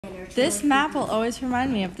This map will always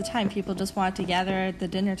remind me of the time people just wanted to gather at the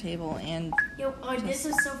dinner table and this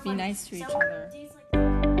is so be nice to each other.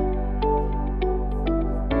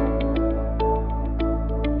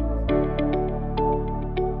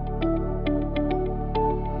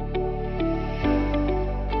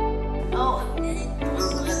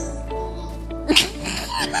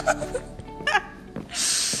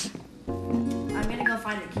 I'm gonna go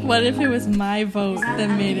find the key. What if it was my vote that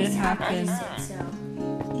made it happen?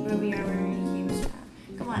 Where we are, where he was at.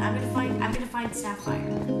 Come on, I'm gonna find Sapphire.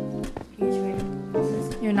 He's ready.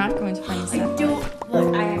 You're not going to find Sapphire.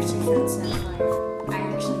 Look, I actually found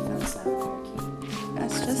Sapphire key.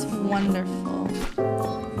 That's just wonderful.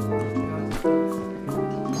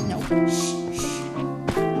 Nope.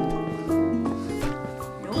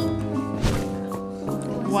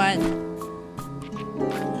 What?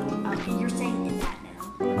 You're saying in that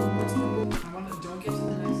now. Don't get to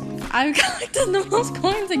the next thing. I've collected the most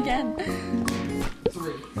coins again.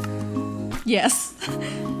 3. Yes.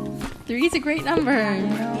 3 is a great number, you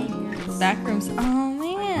know. Backrooms. Oh,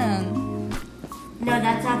 man. No,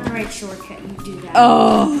 that's not the right shortcut. You do that.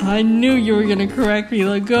 Oh, I knew you were going to correct me.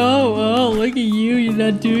 Like, oh, look at you. You're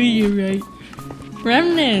not doing it right.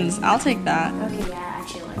 Remnants. I'll take that. Okay, yeah, I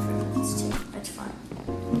actually like remnants too. That's fine.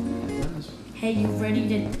 Hey, you ready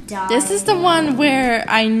to die? This is the one where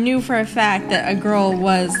I knew for a fact that a girl it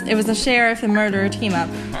was a sheriff and murderer team up.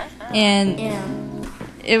 And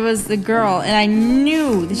it was the girl, and I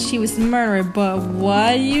knew that she was the murderer, but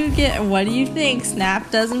what do you think?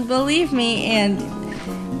 Snap doesn't believe me, and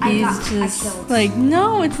he's just like,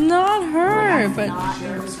 no, it's not her. But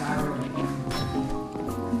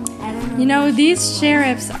you know, these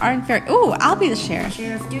sheriffs aren't very. Ooh, I'll be the sheriff.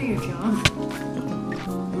 Sheriff, do your job.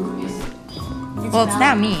 Well, it's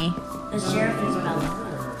not me. The sheriff is Bella.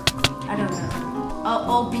 I don't know.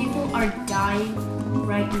 Oh, people are dying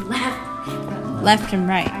right and left. Left and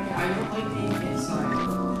right. I know. I don't like being inside.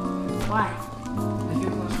 Why? I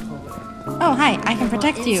feel claustrophobic. Oh, hi, I can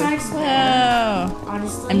protect you. Inside's Whoa.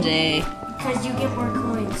 Honestly. MJ. Because you get more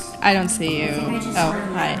coins. I don't see you. Oh,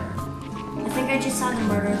 hi. I think I just saw the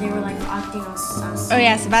murder. They were like acting on us. Oh,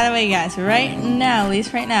 yeah, so by the way, guys, right now, at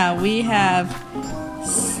least right now, we have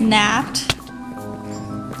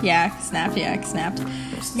SnappedYak, snapped.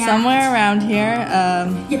 Somewhere around here,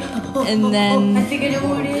 and then... I think I know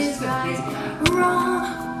what it is, guys.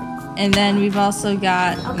 Hurrah! And then we've also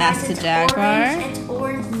got Master Jaguar, It's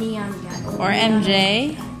orange neon, guys. or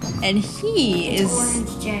MJ, and he is...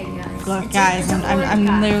 Orange J, guys. Look, guys,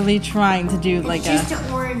 I'm literally trying to do like a... Just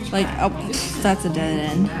an orange Like, guy. oh, that's a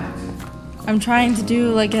dead end. I'm trying to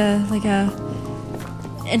do like a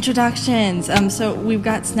introductions. So we've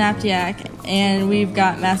got SnappedYak and we've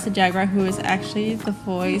got Master Jaguar, who is actually the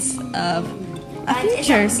voice of a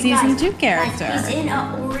future season 2 character. He's in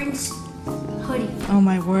an orange hoodie Oh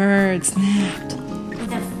my word, Snapped.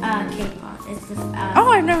 with a cape on. It's the Oh,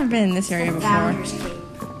 I've never been in this area before. Founder's cape.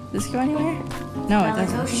 Does this go anywhere? No, it Go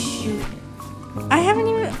doesn't. shoot. I haven't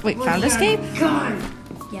even... Wait, Well, Founder's you're Cape? gone.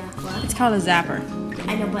 Yeah, what? It's called a Zapper.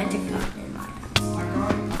 I know, but it's a gun in mine.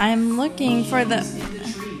 I'm looking for the... In the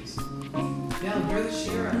trees. Yeah, you're the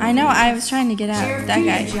sheriff. I know, I was trying to get out. Sheriff, That do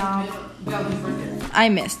your guy. job. Belle, he's right there. I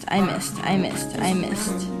missed. Belle, you're going.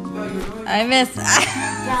 I missed.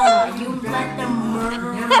 Bella, you let the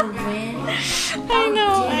murderer win. I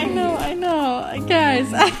know. Guys,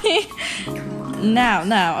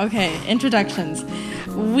 Now, okay, introductions.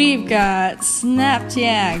 We've got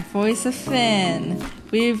SnappedYak, voice of Finn.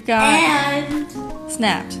 We've got... And...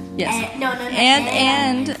 Snapped, yes. No.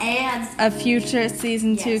 And a future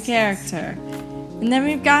season 2 character. And then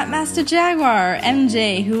we've got Master Jaguar,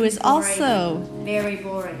 MJ, who is also... Very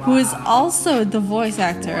boring. Who is also the voice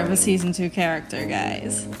actor of a season 2 character,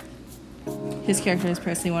 guys. His character is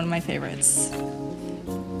personally one of my favorites.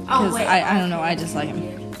 Because I don't know, I just like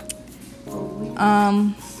him.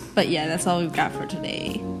 But yeah, that's all we've got for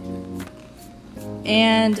today.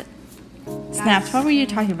 And Snapped, what were you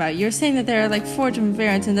talking about? You're saying that there are like 4 different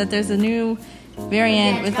variants and that there's a new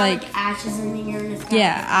variant with like ashes in the air. And it's got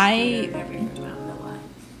yeah, and everything. I don't know why.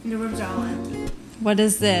 And the rooms are all empty. What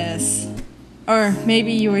is this? Or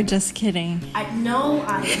maybe you were just kidding. No,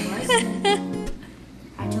 I wasn't.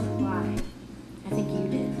 I don't lie. I think you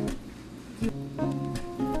did.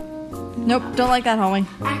 Nope, don't like that hallway.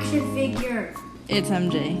 Action figure. It's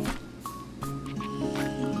MJ.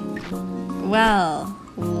 Well,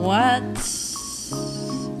 what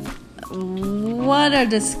a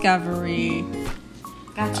discovery.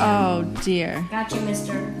 Gotcha. Oh dear. Gotcha,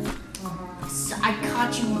 mister. So I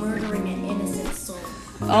caught you murdering an innocent soul.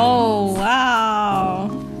 Oh wow.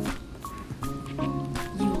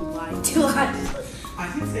 You lied to us. I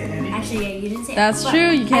think didn't say any. Actually, yeah, you didn't say. That's but true,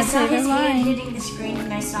 you can't say I saw their his line. hand hitting the screen,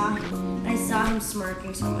 and I saw him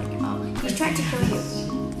smirking. So I'm like, oh, he tried to kill you.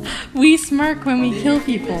 We smirk when we Then kill you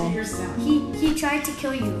keep it to people. yourself. He tried to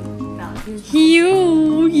kill you. Val. He was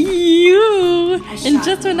You. I And shot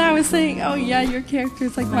just him. when I was saying, oh yeah, your character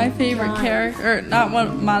is like my favorite God. character, or not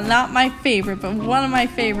not my favorite, but one of my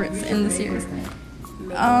favorites in the series.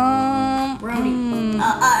 Brody.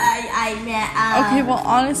 Okay, well,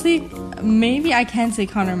 honestly, maybe I can say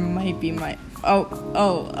Connor might be my.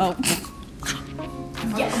 Oh.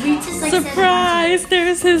 Yeah, we just like Surprise!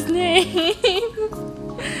 There's his name.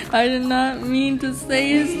 I did not mean to say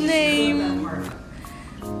his Maybe you should name. flip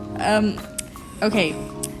that part. Okay,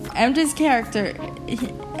 MJ's character.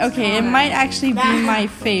 Okay, it might actually be my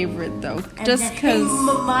favorite though, just because.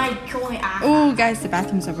 Oh, guys, the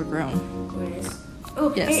bathroom's overgrown.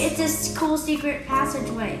 Oh, Yes. it's this cool secret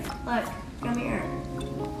passageway. Look, come here.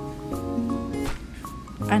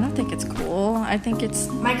 I don't think it's cool. I think it's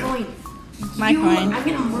My coin. my coin. I'm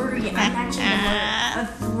gonna murder you. I'm actually gonna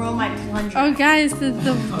throw my plunger. Oh, guys,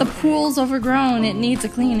 the pool's overgrown. It needs a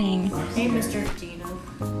cleaning. Hey, Mr. Dino.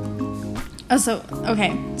 Oh,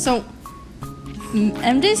 so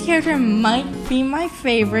MJ's character might be my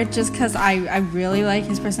favorite just because I really like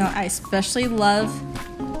his personality. I especially love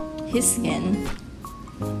his skin.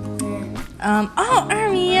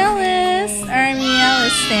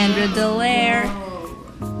 ermielis, Sandra Delaire.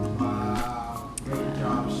 Wow. Great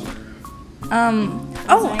job, Sheriff.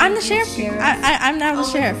 I'm the sheriff. I'm now the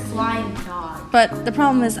sheriff. Flying dog. But the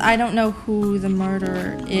problem is I don't know who the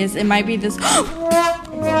murderer is. It might be this.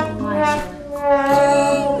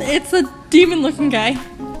 It's a demon-looking guy.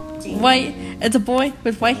 White. It's a boy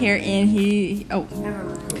with white hair, and he. Oh, Never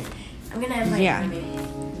mind. I'm gonna invite Yeah.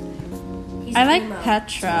 him. He's I like emo.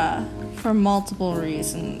 Petra for multiple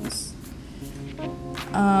reasons.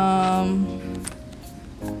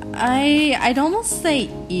 I'd almost say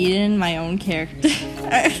Eden, my own character.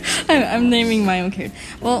 I'm naming my own character.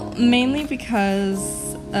 Well, mainly because.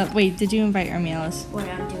 Wait, did you invite ermielis? What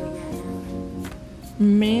I'm doing that now.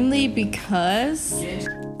 Mainly because Get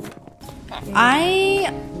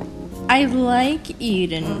I like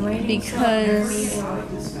Eden because.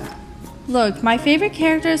 Look, my favorite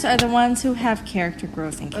characters are the ones who have character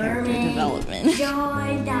growth and character Ernie, development.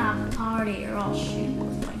 Join the party or I'll shoot. Oh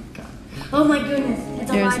my god. Oh my goodness.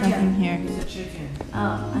 It's There's Elijah. nothing here. It's a chicken.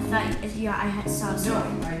 Oh, I thought I saw No,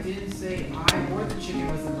 something. I didn't say I or the chicken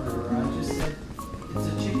was the murderer. I just said it's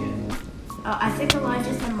a chicken. Oh, I think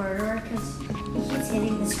Elijah's the murderer because he keeps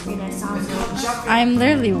hitting the screen. I saw It's called him. jumping. I'm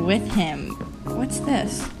literally with him. What's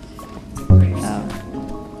this? Oh.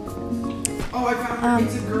 Oh, I found her.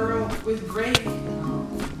 It's a girl with gray.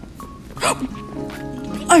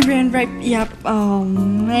 I ran right. Yep. Oh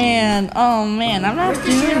man. I'm not Where's the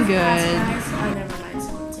doing sheriff good. class, guys? Oh, never mind.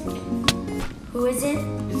 Someone's in it. Who is it?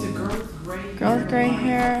 It's a girl with gray hair. Girl with gray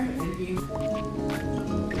hair. And you-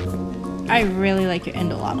 I really like your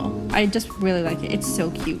Indolotl. I just really like it. It's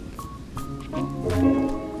so cute.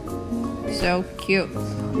 So cute.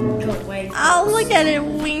 Go away. Oh, look at it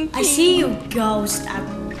winking. I see you, ghost.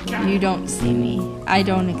 You don't see me. I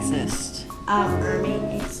don't exist.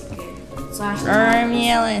 Ermie is good. Slash.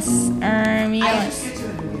 Ermielis. Just get to it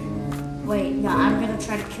again. Wait, no, I'm gonna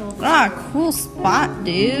try to kill this Ah, girl. cool spot,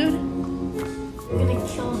 dude. I'm gonna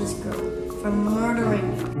kill this girl for murdering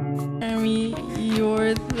me. Ermie,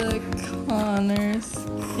 you're the Connor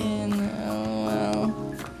skin. Oh,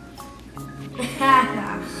 well.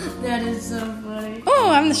 That is so funny. Oh,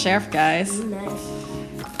 I'm the sheriff, guys. Nice.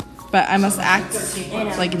 But I must act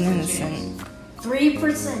Yeah. like an innocent.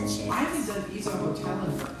 3% I chance. haven't done Pizza Hotel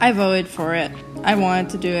in forever. I voted for it. I wanted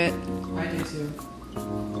to do it. I did too.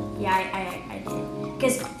 Yeah, I did.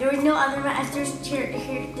 Because there was no other map. If there's here,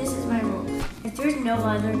 this is my rule. If there's no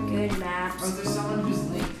other good Oh, maps, there's someone who's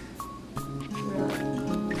late.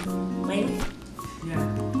 really, Link. Yeah.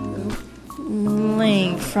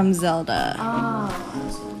 Link from Zelda. Oh, I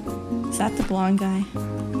was wondering. Is that the blonde guy?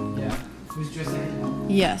 Yeah. Who's dressed like him?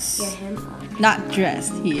 Yes. Get him up. Not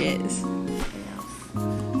dressed, he is.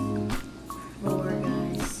 Lower,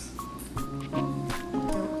 guys. Don't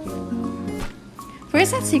feel low.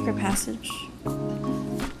 Where's that secret passage?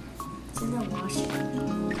 It's in the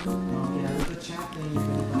washroom. Oh, yeah, there's a chat thing you're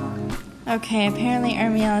gonna die. Okay, apparently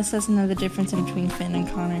ermielis doesn't know the difference in between Finn and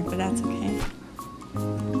Connor, but that's okay.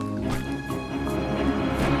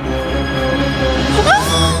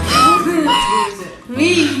 Who is it?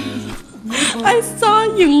 Me. I saw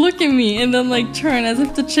you look at me and then like turn as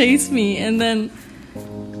if to chase me and then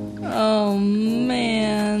oh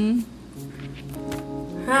man.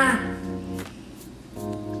 Ha.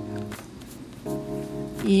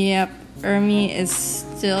 Yep. Ermie is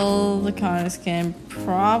still the Connor skin,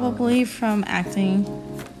 probably from acting.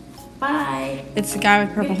 Bye. It's the guy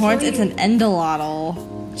with purple horns. It's an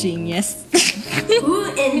Endolotl. Genius. Who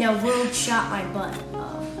in the world shot my butt?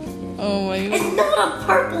 Oh my god. It's not a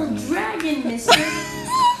purple dragon, mister.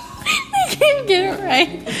 I can't get it right.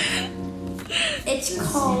 It's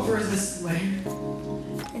called. It's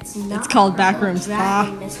not. It's called a purple Backrooms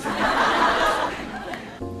dragon, Spa. mister.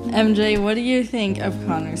 MJ, what do you think of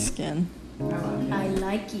Connor's skin? I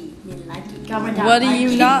like it. You like it. Comment down. What do like you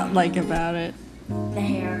it. not like about it? The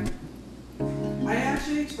hair. I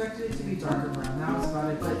actually expected it to be darker brown. That was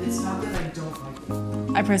about it, but it's not that I don't like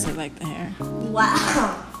it. I personally like the hair.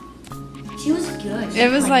 Wow. She was good. She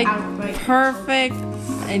It was like outright perfect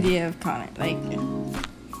idea of Connor. Like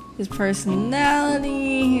his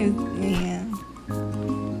personality, yeah.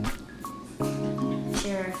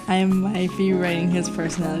 Sheriff. I might be writing his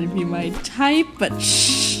personality to be my type, but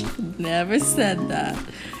shh, never said that.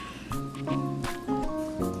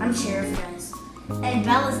 I'm sheriff, guys. And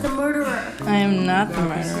Bella's the murderer. I am not the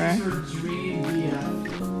murderer.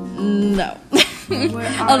 No. Where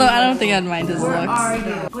are Although I you? don't think I'd mind his Where are looks.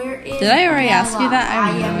 you? Where is Did I already ask you that?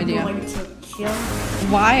 I have no am idea. Going to kill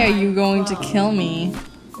Why are you going to kill me?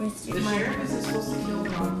 with The sheriff isn't supposed to kill the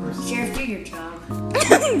wrong person. Sheriff, do your job.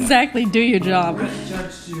 Exactly, do your job. Where's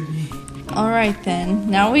Judge Judy? Alright then,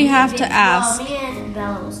 now we have to ask, Well, me and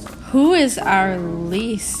Bella will still. who is our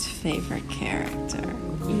least favorite character?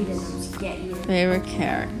 Eden. Yeah, Eden. Favorite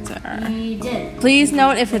character. Eden. Please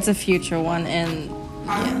note if it's a future one, and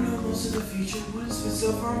I don't know most of the future ones, but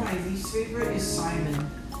so far my least favorite is Simon.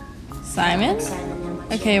 Simon? Simon, yeah,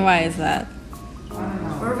 my Okay, why is that? I don't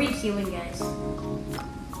know. We're requeuing, guys.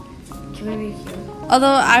 Can we requeue? Although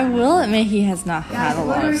I will admit he has not had a Guys,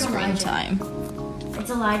 lot where of is screen Elijah? time. It's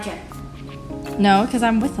Elijah. No, because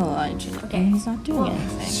I'm with Elijah, Okay. and he's not doing Well-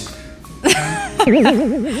 anything.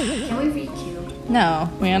 Can we requeue? No,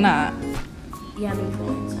 we are not. Yeah, me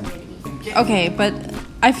points. I'm gonna eat. Okay, but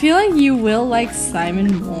I feel like you will like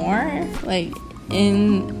Simon more. Like,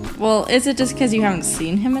 well, is it just because you haven't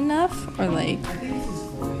seen him enough? Or like, I think it's his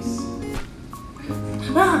voice.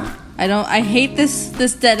 Ah, I hate this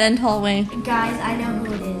dead end hallway. guys, I know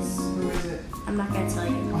who it is. Who is it? I'm not gonna tell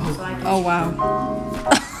you. So I can Oh, wow.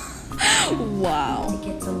 Wow. to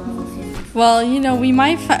get to level 50. Well, you know, we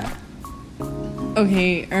might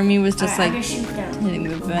Okay, Ermie was just Alright, I'm like gonna shoot them. hitting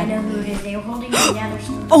the I vent. know who it is. They were holding the nether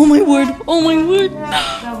stone. Oh my word! Oh my word! No,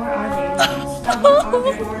 where are they? No, where are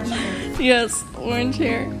they? Orange hair. Yes, orange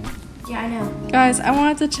hair. Yeah, I know. Guys, I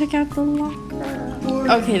wanted to check out the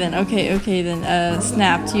locker. Okay then,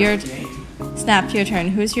 Snap, to your turn.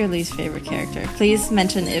 Who's your least favorite character? Please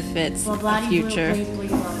mention if it's Well, a bloody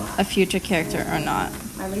future character or not.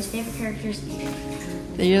 My least favorite character is Eden.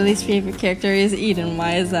 Your least favorite character is Eden.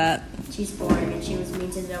 Why is that? She's boring and she was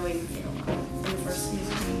mean to Zoe in the first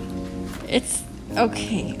season. It's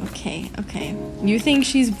okay. You think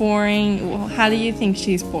she's boring? Well, how do you think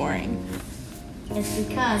she's boring? It's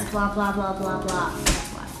because blah blah blah blah blah. That's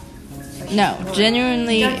why. So she's No, boring.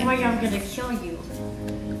 genuinely. Don't worry, I'm gonna kill you.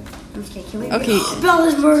 I'm just gonna kill you. Okay.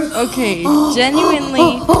 Bella's murdered. Okay,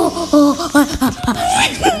 genuinely.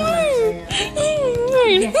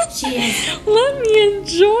 Yeah, she is. Let me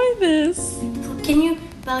enjoy this. Can you,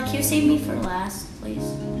 Bella? Can you save me for last, please?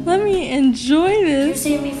 Let me enjoy Can you this.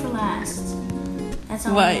 save me for last? That's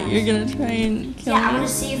all. What? I ask. You're gonna try and kill Yeah, I'm me? gonna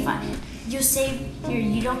see if you save here.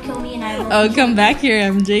 You don't kill me, and I won't. Oh, come back here,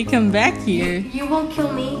 MJ. Come back here. You won't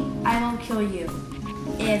kill me. I won't kill you.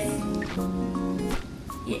 If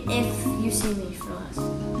you see me for last.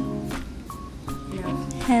 No.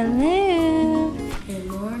 Hello. Good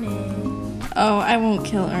morning. Oh, I won't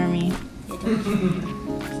kill Ermie. Yeah, don't kill me.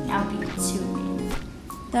 That would be too mean.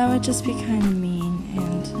 That would just be kind of mean.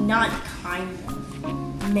 And Not kind of.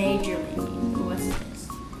 Majorly mean. What's this?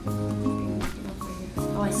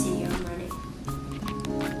 Oh, I see you. I'm running.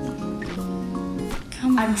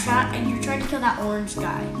 come on. And you're trying to kill that orange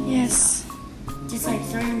guy. Yes. Just like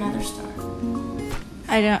throw another star.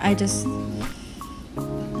 I just.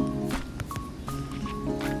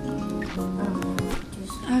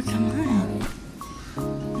 Oh, come on.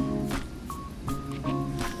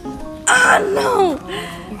 Oh, no.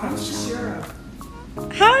 Sheriff.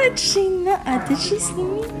 How did she not? Did she see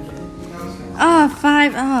me? Oh,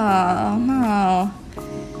 5. Oh, no.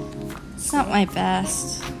 It's not my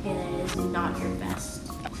best. Yeah, that is not your best.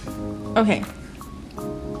 Okay.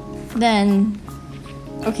 Then.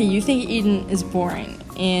 Okay, you think Eden is boring.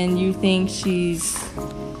 And you think she's.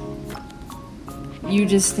 You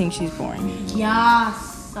just think she's boring. Yes.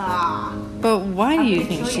 But why do I'm you gonna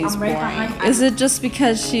think kill you. she's I'm right boring? behind- Is it just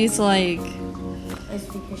because she's like. It's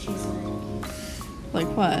because she's like.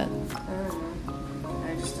 Like what? I don't know.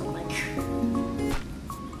 I just don't like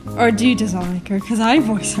her. Or do you just not like her? Because I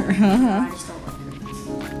voice her. I just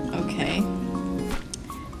don't like her. Okay.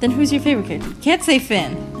 Then who's your favorite character? You can't say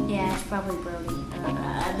Finn. Yeah, it's probably Brody.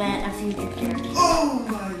 I bet a few good characters. Oh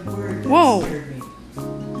my word! That Whoa. scared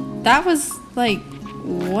me. That was like,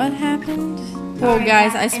 what happened? Whoa, Alright,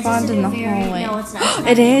 guys, I is this spawned a in the very- hallway. No, it's not.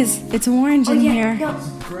 It is. It's orange Oh, in yeah, here. no.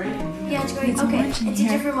 Great. Yeah, it's great. It's Okay, orange in it's here.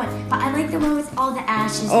 a different one. But I like the one with all the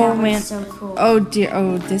ashes. Oh, that man. one's so cool. Oh dear.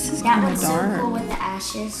 Oh, this is That kind of one's so dark. cool with the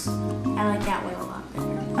ashes. I like that one a lot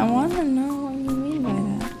better. I want to know what you mean by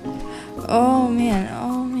that. Oh man.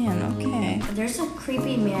 Oh man. Okay. There's a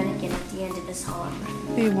creepy mannequin at the end of this hall.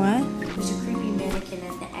 Wait, what? There's a creepy mannequin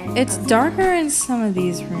at the end. It's of darker in some of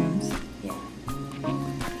these rooms. Yeah.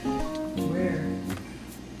 Where?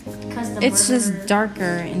 Because the It's just murderer-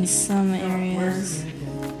 darker in some Where's areas. the mannequin?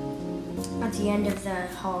 At the end of the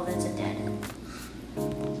hall, that's a dead end.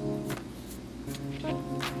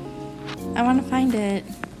 I want to find it.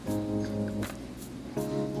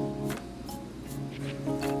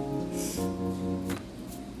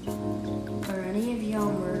 Are any of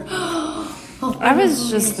y'all murdered? I was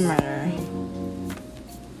just the murderer.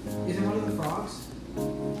 Is it one of the frogs?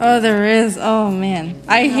 Oh, there is. Oh man,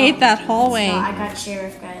 I hate that hallway. No, I got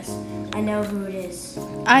sheriff, guys. I know who it is.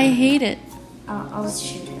 I hate it. I'll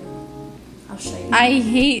shoot him. I'll show you. I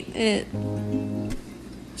hate it. I'll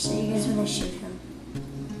show you guys when I shoot him.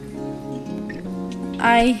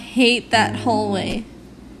 I hate that hallway.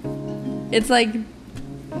 It's like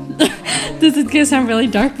this is gonna sound really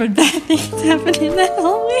dark, but bad things happen in that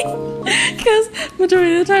hallway. Because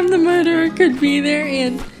majority of the time the murderer could be there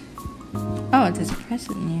and oh, there's a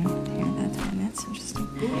present near here that time. That's interesting.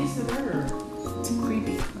 Who is the murderer? It's a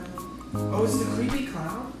creepy clown. Oh, it's the creepy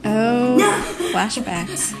clown? Oh,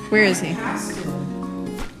 flashbacks. Where is he? Past him.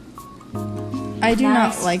 I do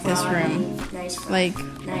Nice not like this frog. room. Nice frog. Like,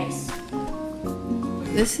 Nice.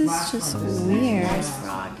 this is just weird. Nice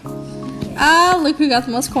frog. Ah, look who got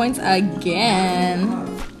the most coins again.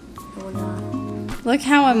 Oh, no. Look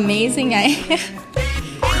how amazing I am.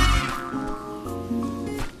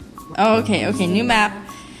 Oh, okay, new map.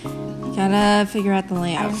 Gotta figure out the I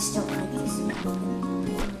layout. just don't like this map.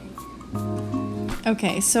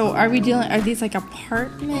 Okay, so are these like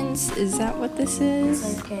apartments? Is that what this It's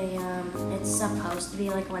is? like it's supposed to be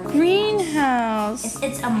like one. Greenhouse.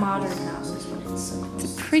 It's a modern house, is what it's supposed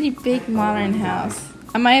It's a to pretty big modern house.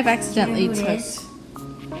 I might have accidentally Do you know who it took. is?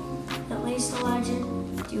 At least the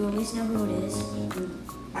legend. Do you at least know who it is?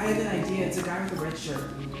 I have an idea. It's a guy with a red shirt.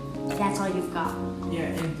 That's all you've got. Yeah,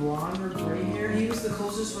 and blonde or gray hair. He was the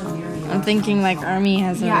closest one near me. I'm thinking like Ermie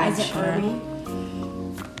has a Yeah, red is it shirt. Ernie?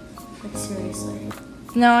 Like seriously,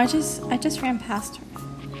 No, I just ran past her.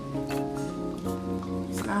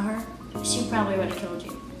 it's not her. She probably would have killed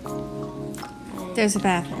you. There's a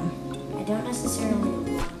bathroom. I don't necessarily want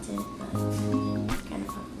it, but it's kind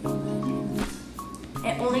of ugly in my opinion.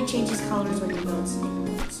 It only changes colors when you go in snake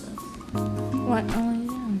mode, so What? Oh,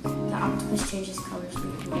 yeah. the octopus changes colors when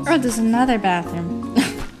you go in Oh, there's another bathroom.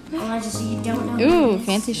 Elijah, so you don't know who Ooh, it is?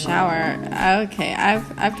 fancy shower. Okay,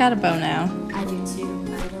 I've got a bow now. I do too,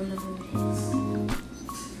 but I don't know who it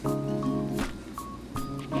is.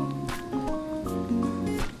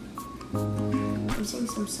 I'm seeing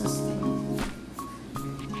some sus things.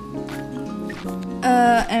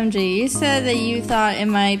 MJ, you said that you thought it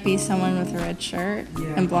might be someone with a red shirt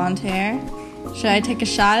Yeah. and blonde hair. Should I take a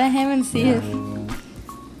shot at him and see if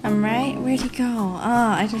I'm right? Where'd he go? Oh,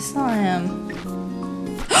 I just saw him.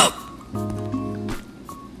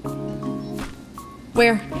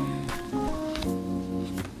 Where?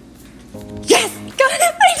 Yes! Got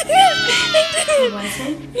it! I did it! I did Who it! was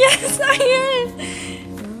it? Yes, I did!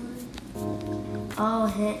 Oh,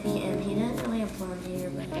 he didn't really have blonde hair,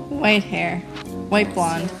 but White hair. White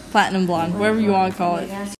blonde. Platinum blonde. Whatever you want to call it.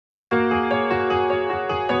 Yeah,